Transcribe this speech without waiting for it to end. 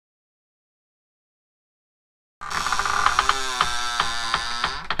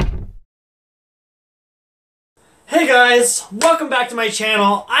Hey guys, welcome back to my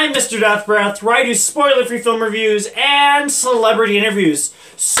channel. I'm Mr. Deathbreath, where I do spoiler-free film reviews and celebrity interviews.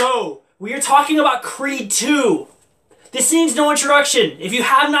 So, we are talking about Creed 2. This needs no introduction. If you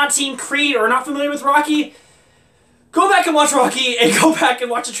have not seen Creed or are not familiar with Rocky, go back and watch Rocky and go back and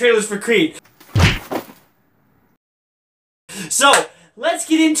watch the trailers for Creed. So, let's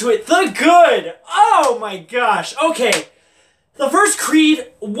get into it. The good! Oh my gosh, okay. The first Creed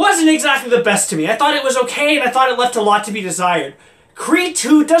wasn't exactly the best to me. I thought it was okay, and I thought it left a lot to be desired. Creed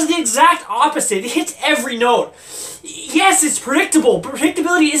 2 does the exact opposite. It hits every note. Yes, it's predictable, but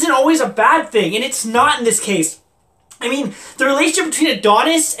predictability isn't always a bad thing, and it's not in this case. I mean, the relationship between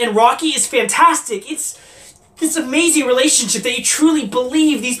Adonis and Rocky is fantastic. It's this amazing relationship that you truly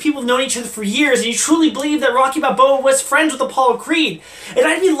believe these people have known each other for years, and you truly believe that Rocky Balboa was friends with Apollo Creed. And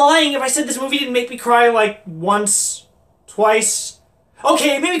I'd be lying if I said this movie didn't make me cry like once, twice.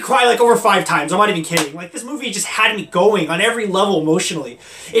 Okay, it made me cry like over 5 times. I'm not even kidding. Like, this movie just had me going on every level emotionally.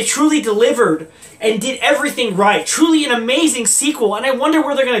 It truly delivered and did everything right. Truly an amazing sequel, and I wonder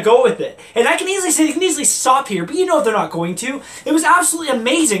where they're going to go with it. And I can easily say they can easily stop here, but you know they're not going to. It was absolutely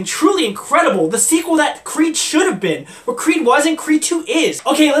amazing, truly incredible. The sequel that Creed should have been. What Creed wasn't, Creed 2 is.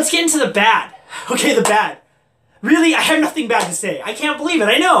 Okay, let's get into the bad. Okay, the bad. Really, I have nothing bad to say. I can't believe it,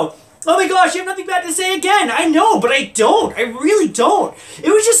 I know. Oh my gosh, you have nothing bad to say again. I know, but I don't. I really don't.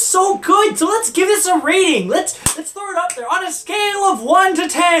 It was just so good. So let's give this a rating. Let's throw it up there on a scale of 1 to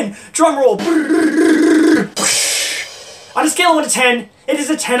 10. Drum roll. On a scale of 1 to 10, it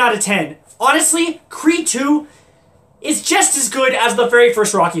is a 10 out of 10. Honestly, Creed 2 is just as good as the very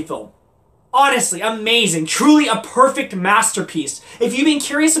first Rocky film. Honestly, amazing. Truly a perfect masterpiece. If you've been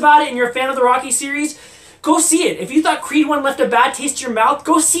curious about it and you're a fan of the Rocky series, go see it. If you thought Creed 1 left a bad taste in your mouth,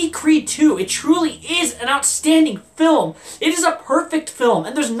 go see Creed 2. It truly is an outstanding film. It is a perfect film,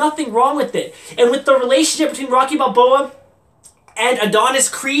 and there's nothing wrong with it. And with the relationship between Rocky Balboa and Adonis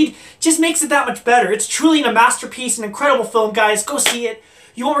Creed, just makes it that much better. It's truly a masterpiece, an incredible film, guys. Go see it.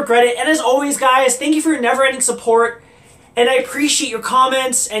 You won't regret it. And as always, guys, thank you for your never-ending support. And I appreciate your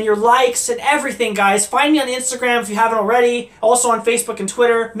comments and your likes and everything, guys. Find me on Instagram if you haven't already. Also on Facebook and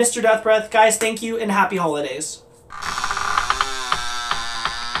Twitter, Mr. Deathbreath. Guys, thank you and happy holidays.